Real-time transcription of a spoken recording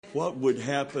what would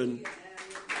happen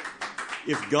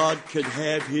if God could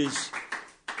have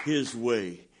His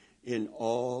way in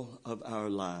all of our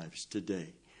lives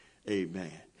today.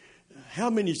 Amen. How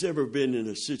many's ever been in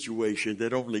a situation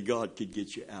that only God could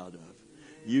get you out of?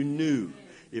 You knew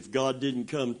if God didn't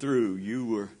come through,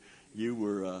 you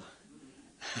were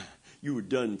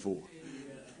done for.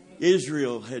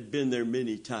 Israel had been there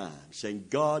many times, and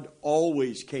God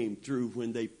always came through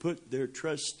when they put their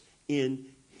trust in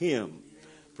Him.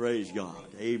 Praise God.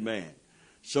 Amen.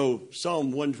 So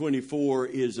Psalm 124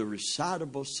 is a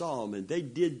recitable psalm, and they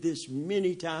did this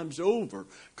many times over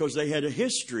because they had a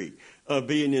history of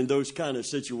being in those kind of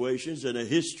situations and a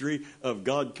history of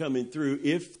God coming through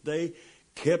if they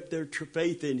kept their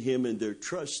faith in Him and their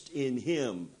trust in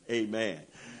Him. Amen.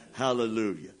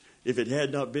 Hallelujah. If it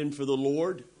had not been for the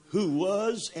Lord, who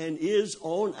was and is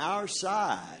on our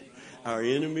side, our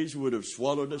enemies would have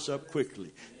swallowed us up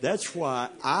quickly. That's why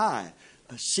I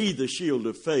see the shield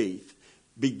of faith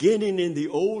beginning in the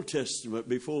Old Testament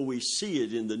before we see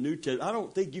it in the New Testament. I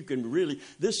don't think you can really,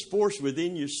 this force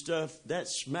within you stuff, that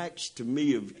smacks to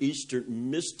me of Eastern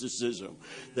mysticism.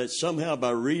 That somehow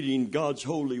by reading God's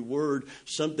holy word,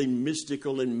 something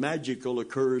mystical and magical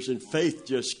occurs and faith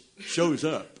just shows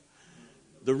up.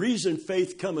 The reason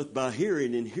faith cometh by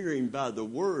hearing and hearing by the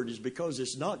word is because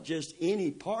it's not just any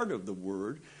part of the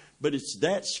word, but it's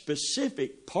that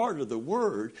specific part of the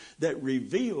word that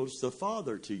reveals the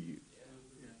Father to you.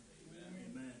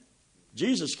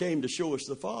 Jesus came to show us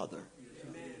the Father.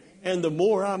 And the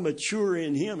more I mature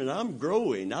in Him, and I'm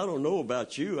growing, I don't know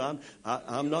about you, I'm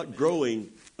not growing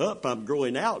up, I'm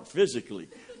growing out physically.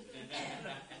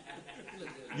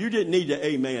 You didn't need to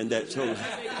amen that. So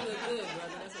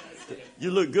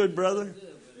you look good, brother.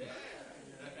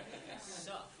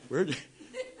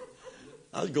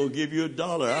 I was going to give you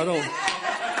 $1. I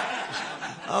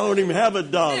don't even have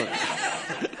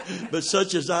 $1. But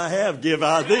such as I have, give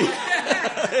I thee.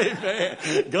 Amen.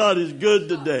 God is good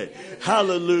today.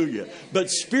 Hallelujah. But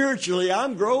spiritually,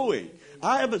 I'm growing.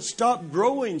 I haven't stopped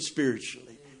growing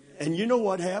spiritually. And you know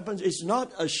what happens? It's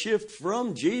not a shift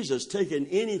from Jesus, taking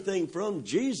anything from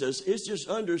Jesus. It's just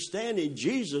understanding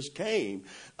Jesus came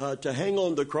to hang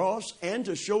on the cross and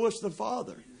to show us the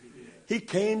Father. He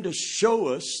came to show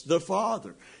us the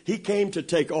Father. He came to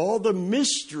take all the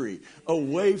mystery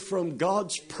away from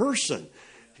God's person.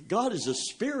 God is a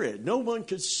spirit. No one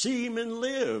could see Him and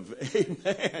live.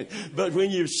 Amen. But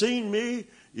when you've seen me,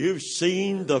 you've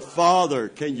seen the Father.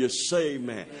 Can you say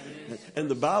amen? And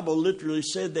the Bible literally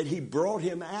said that He brought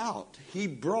Him out. He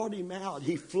brought Him out.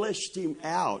 He fleshed Him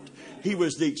out. He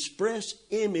was the express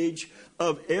image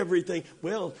of everything.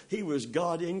 Well, He was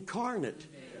God incarnate.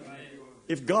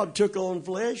 If God took on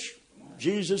flesh,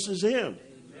 Jesus is Him.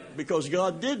 Because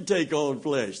God did take on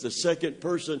flesh, the second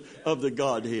person of the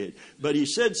Godhead. But He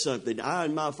said something, I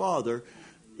and my Father,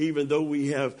 even though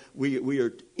we are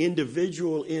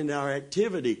individual in our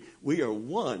activity, we are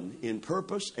one in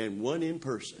purpose and one in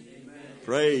person. Amen.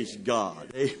 Praise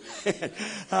God. Amen.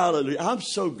 Hallelujah. I'm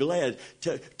so glad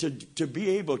to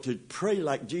be able to pray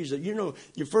like Jesus. You know,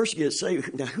 you first get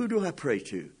saved. Now, who do I pray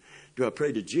to? Do I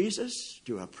pray to Jesus?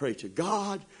 Do I pray to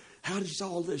God? How does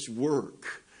all this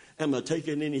work? Am I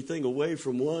taking anything away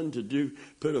from one to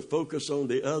put a focus on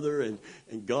the other? And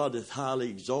God hath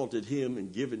highly exalted Him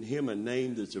and given Him a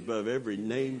name that's above every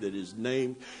name that is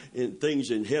named, in things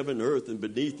in heaven, earth, and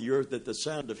beneath the earth, that the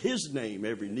sound of His name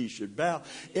every knee should bow,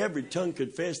 every tongue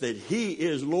confess that He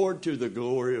is Lord, to the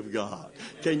glory of God.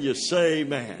 Can you say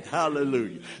amen?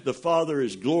 Hallelujah. The Father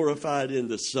is glorified in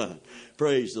the Son.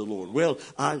 Praise the Lord. Well,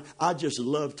 I just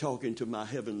love talking to my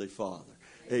Heavenly Father.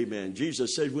 Amen.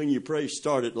 Jesus said, when you pray,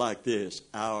 start it like this.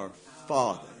 Our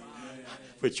Father,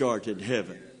 which art in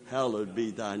heaven, hallowed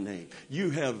be thy name.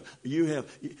 You have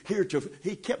heretofore,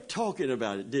 he kept talking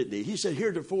about it, didn't he? He said,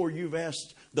 heretofore you've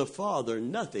asked the Father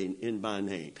nothing in my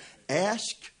name.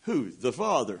 Ask who? The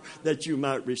Father, that you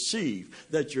might receive,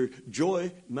 that your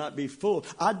joy might be full.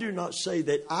 I do not say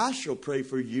that I shall pray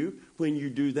for you when you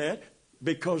do that,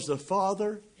 because the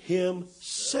Father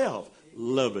Himself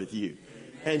loveth you.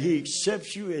 And He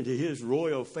accepts you into His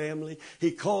royal family. He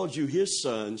calls you His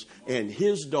sons and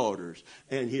His daughters.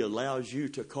 And He allows you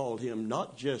to call Him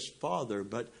not just Father,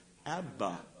 but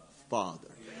Abba, Father.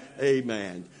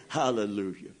 Amen.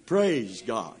 Hallelujah. Praise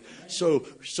God. So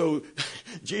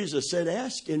Jesus said,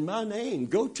 ask in my name.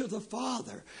 Go to the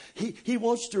Father. He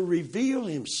wants to reveal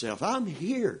Himself. I'm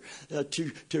here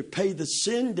to pay the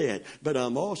sin debt, but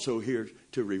I'm also here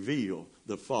to reveal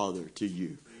the Father to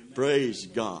you. Praise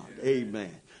God.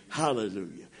 Amen.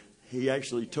 Hallelujah. He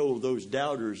actually told those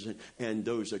doubters and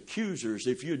those accusers,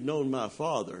 if you'd known my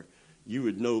Father, you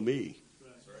would know me.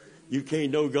 You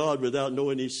can't know God without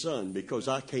knowing His Son, because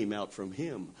I came out from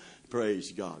Him.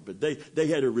 Praise God. But they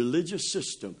had a religious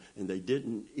system, and they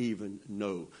didn't even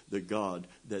know the God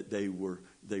that they were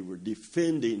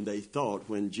defending, they thought,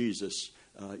 when Jesus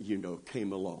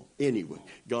came along. Anyway,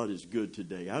 God is good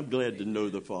today. I'm glad to know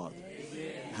the Father.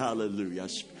 Amen. Hallelujah.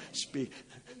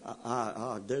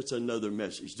 That's another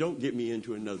message. Don't get me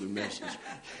into another message.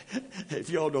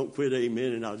 If y'all don't quit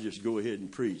amen, and I'll just go ahead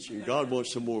and preach. And God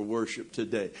wants some more worship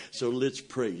today. So let's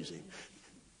praise Him.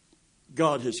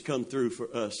 God has come through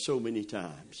for us so many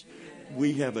times.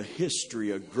 We have a history,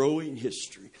 a growing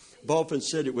history. I've often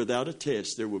said it, without a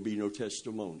test, there will be no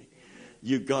testimony.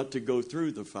 You've got to go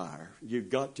through the fire. You've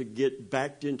got to get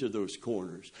backed into those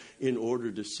corners in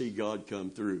order to see God come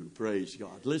through. Praise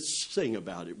God. Let's sing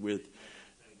about it with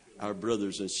our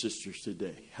brothers and sisters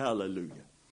today. Hallelujah.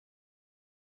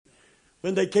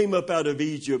 When they came up out of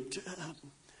Egypt,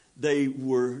 they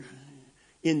were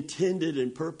intended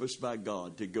and purposed by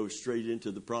God to go straight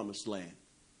into the promised land.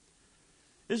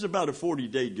 It's about a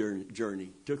 40-day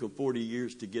journey. Took them 40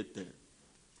 years to get there.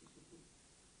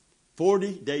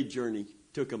 40-day journey.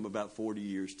 Took them about 40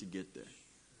 years to get there.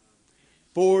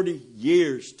 40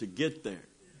 years to get there.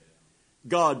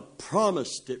 God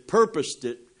promised it, purposed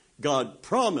it. God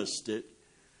promised it.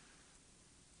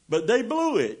 But they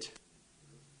blew it.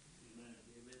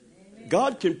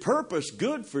 God can purpose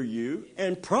good for you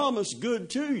and promise good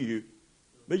to you,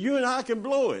 but you and I can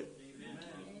blow it.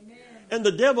 Amen. And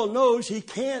the devil knows he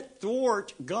can't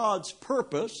thwart God's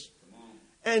purpose,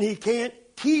 and he can't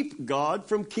keep God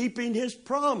from keeping His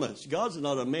promise. God's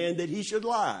not a man that He should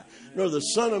lie, nor the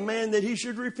son of man that He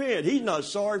should repent. He's not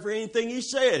sorry for anything He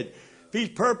said. If He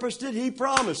purposed it, He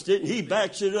promised it, and He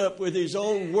backs it up with His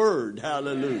own word.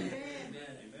 Hallelujah.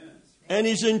 And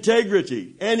His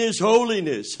integrity and His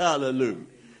holiness. Hallelujah.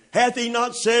 Hath He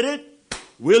not said it?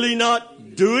 Will He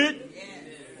not do it?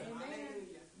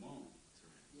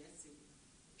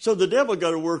 So the devil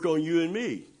got to work on you and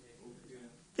me.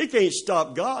 He can't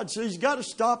stop God, so he's got to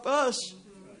stop us.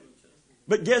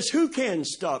 But guess who can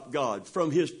stop God from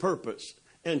His purpose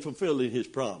and fulfilling His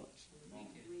promise?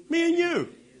 Me and you.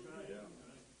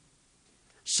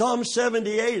 Psalm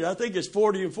 78, I think it's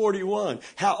 40 and 41.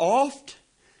 How oft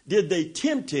did they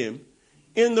tempt Him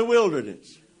in the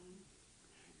wilderness?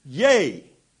 Yea,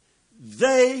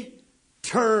 they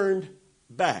turned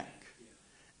back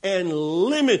and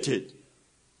limited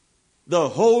the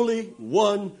Holy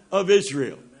One of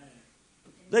Israel.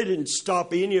 They didn't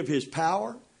stop any of His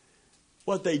power.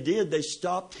 What they did, they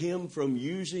stopped Him from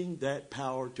using that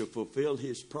power to fulfill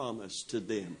His promise to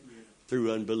them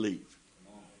through unbelief.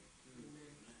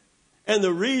 And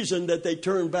the reason that they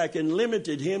turned back and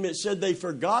limited Him, it said they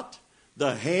forgot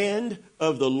the hand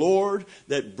of the Lord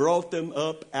that brought them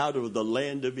up out of the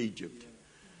land of Egypt.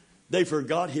 They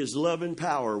forgot His love and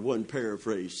power, one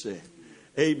paraphrase said.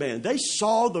 Amen. They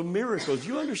saw the miracles.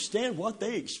 You understand what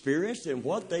they experienced and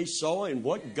what they saw and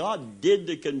what God did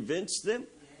to convince them?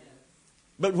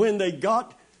 But when they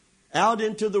got out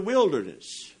into the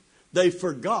wilderness, they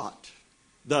forgot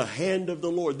the hand of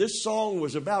the Lord. This song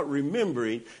was about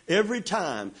remembering every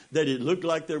time that it looked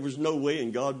like there was no way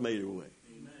and God made a way.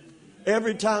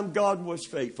 Every time God was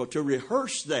faithful. To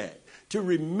rehearse that. To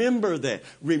remember that.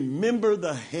 Remember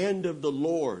the hand of the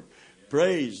Lord.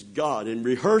 Praise God. And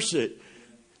rehearse it.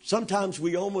 Sometimes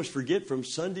we almost forget from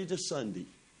Sunday to Sunday.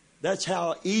 That's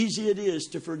how easy it is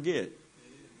to forget.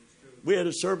 We had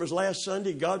a service last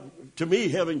Sunday. God, to me,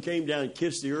 heaven came down and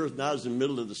kissed the earth, and I was in the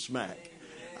middle of the smack.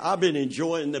 I've been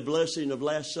enjoying the blessing of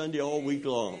last Sunday all week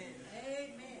long.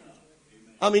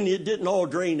 I mean, it didn't all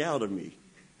drain out of me.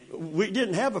 We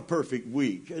didn't have a perfect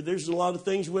week. There's a lot of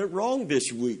things went wrong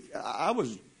this week. I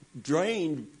was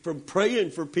drained from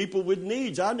praying for people with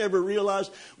needs. I never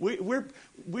realized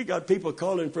we got people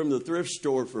calling from the thrift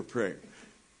store for prayer.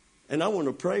 And I want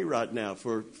to pray right now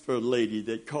for a lady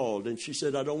that called. And she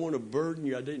said, I don't want to burden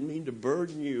you. I didn't mean to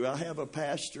burden you. I have a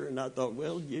pastor. And I thought,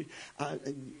 well,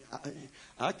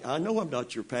 I know I'm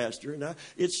not your pastor. And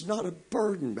it's not a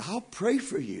burden. I'll pray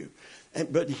for you.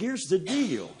 But here's the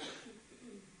deal.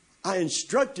 I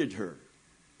instructed her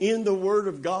in the Word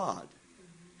of God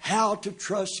how to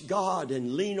trust God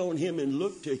and lean on Him and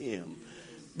look to Him.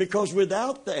 Because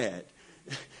without that,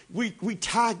 we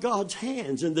tie God's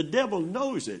hands, and the devil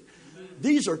knows it.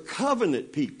 These are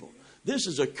covenant people. This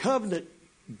is a covenant,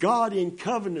 God in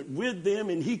covenant with them,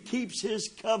 and He keeps His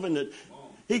covenant.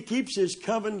 He keeps His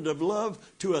covenant of love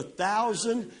to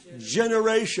 1,000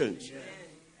 generations.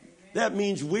 That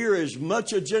means we're as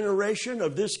much a generation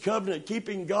of this covenant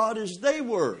keeping God as they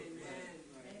were.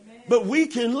 But we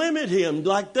can limit Him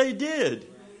like they did.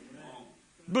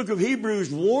 Book of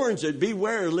Hebrews warns that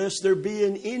beware lest there be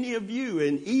in any of you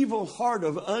an evil heart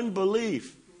of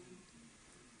unbelief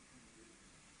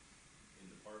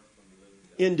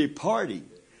in departing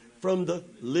from the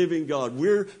living God.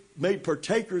 We're made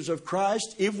partakers of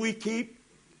Christ if we keep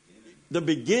the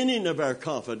beginning of our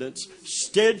confidence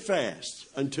steadfast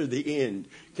unto the end.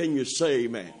 Can you say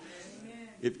amen?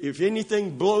 If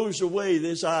anything blows away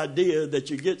this idea that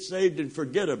you get saved and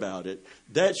forget about it,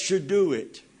 that should do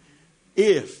it.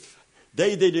 If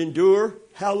they that endure,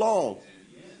 how long?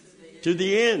 To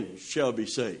the end shall be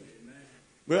saved.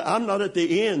 Well, I'm not at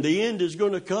the end. The end is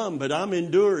going to come, but I'm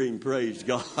enduring, praise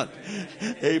God.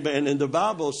 Amen. And the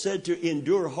Bible said to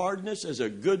endure hardness as a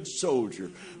good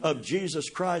soldier of Jesus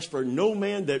Christ. For no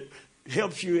man that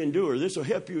helps you endure, this will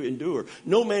help you endure.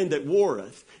 No man that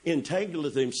warreth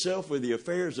entangleth himself with the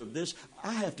affairs of this.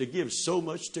 I have to give so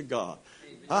much to God.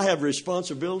 I have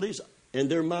responsibilities, and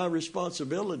they're my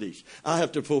responsibilities. I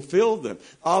have to fulfill them.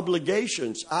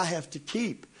 Obligations I have to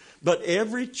keep. But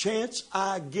every chance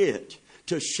I get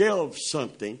to shelve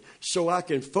something so I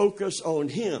can focus on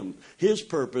Him, His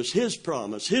purpose, His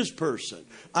promise, His person,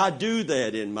 I do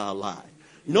that in my life.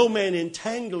 No man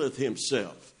entangleth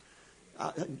himself.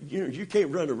 You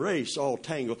can't run a race all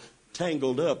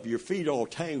tangled up, your feet all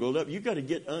tangled up. You've got to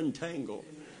get untangled.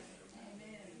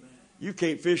 You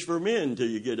can't fish for men until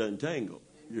you get untangled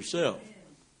yourself.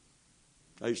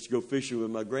 I used to go fishing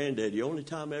with my granddaddy. The only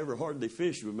time I ever hardly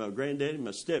fished with my granddaddy and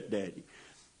my stepdaddy.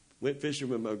 Went fishing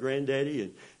with my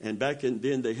granddaddy, and back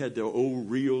then they had the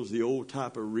old reels, the old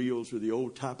type of reels with the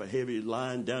old type of heavy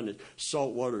line down at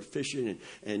saltwater fishing,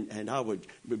 and I would,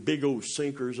 with big old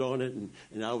sinkers on it,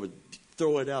 and I would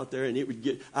throw it out there,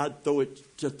 and I'd throw it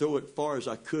as far as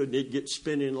I could, and it'd get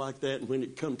spinning like that, and when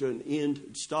it come to an end,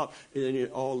 it'd stop, and then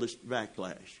all this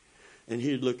backlash. And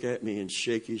he'd look at me and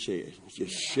shake his head,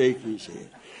 just shake his head.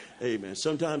 Amen.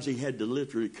 Sometimes he had to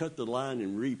literally cut the line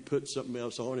and re-put something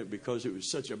else on it because it was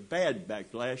such a bad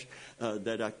backlash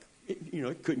that I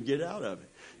couldn't get out of it.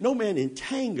 No man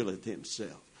entangleth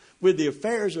himself with the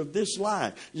affairs of this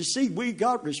life. You see, we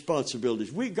got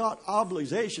responsibilities. We got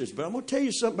obligations. But I'm going to tell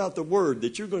you something about the word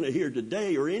that you're going to hear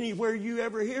today or anywhere you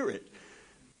ever hear it.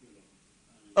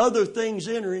 Other things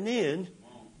entering in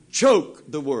choke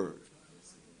the word.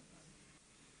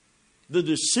 The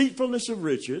deceitfulness of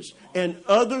riches and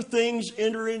other things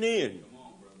entering in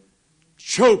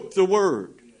choke the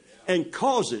word and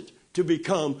cause it to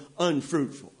become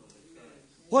unfruitful.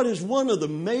 What is one of the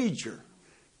major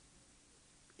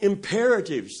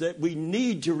imperatives that we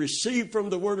need to receive from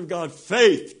the Word of God?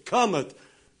 Faith cometh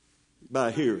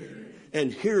by hearing,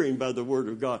 and hearing by the Word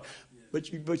of God.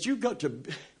 But you've got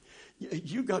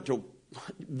to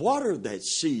water that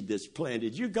seed that's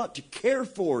planted. You've got to care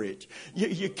for it.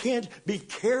 You can't be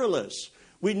careless.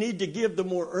 We need to give the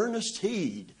more earnest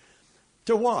heed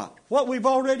to what? What we've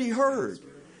already heard.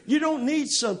 You don't need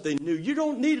something new. You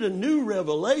don't need a new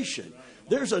revelation.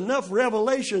 There's enough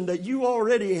revelation that you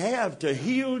already have to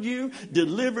heal you,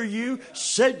 deliver you,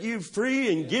 set you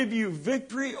free, and give you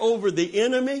victory over the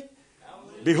enemy.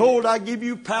 Behold, I give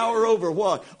you power over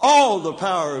what? All the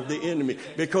power of the enemy.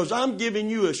 Because I'm giving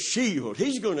you a shield.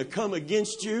 He's going to come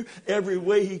against you every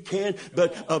way he can.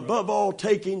 But above all,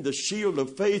 taking the shield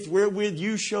of faith wherewith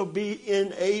you shall be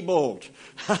enabled.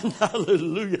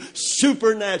 Hallelujah.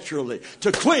 Supernaturally.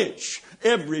 To quench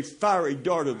every fiery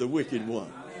dart of the wicked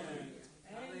one.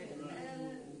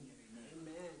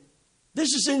 This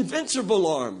is invincible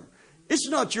armor. It's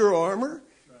not your armor.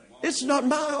 It's not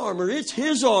my armor. It's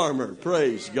His armor.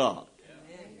 Praise God.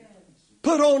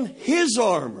 Put on His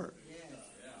armor.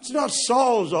 It's not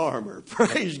Saul's armor.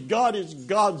 Praise God. It's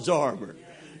God's armor.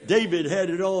 David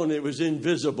had it on. It was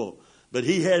invisible. But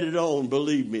he had it on.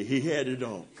 Believe me, he had it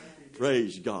on.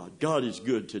 Praise God. God is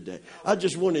good today. I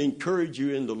just want to encourage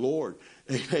you in the Lord.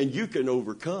 And you can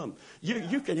overcome.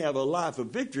 You can have a life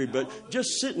of victory. But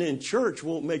just sitting in church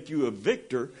won't make you a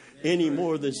victor any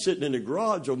more than sitting in a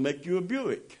garage will make you a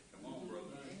Buick.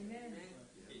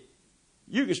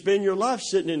 You can spend your life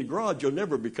sitting in the garage. You'll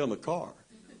never become a car.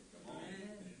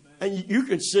 And you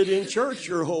can sit in church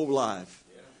your whole life.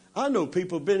 I know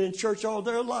people have been in church all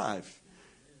their life.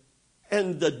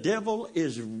 And the devil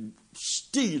is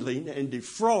stealing and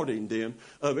defrauding them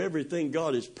of everything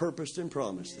God has purposed and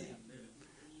promised them.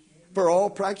 For all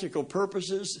practical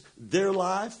purposes, their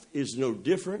life is no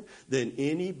different than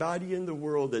anybody in the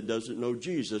world that doesn't know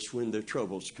Jesus when their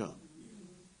troubles come.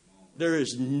 There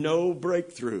is no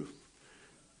breakthrough.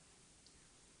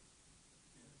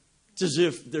 It's as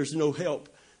if there's no help.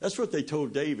 That's what they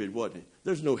told David, wasn't it?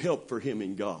 There's no help for him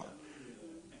in God.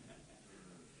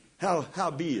 How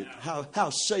be it?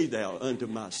 How say thou unto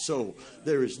my soul,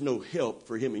 there is no help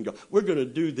for him in God. We're going to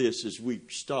do this as we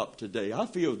stop today. I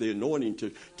feel the anointing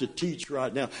to teach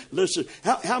right now. Listen,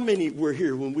 how many were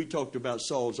here when we talked about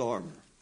Saul's armor?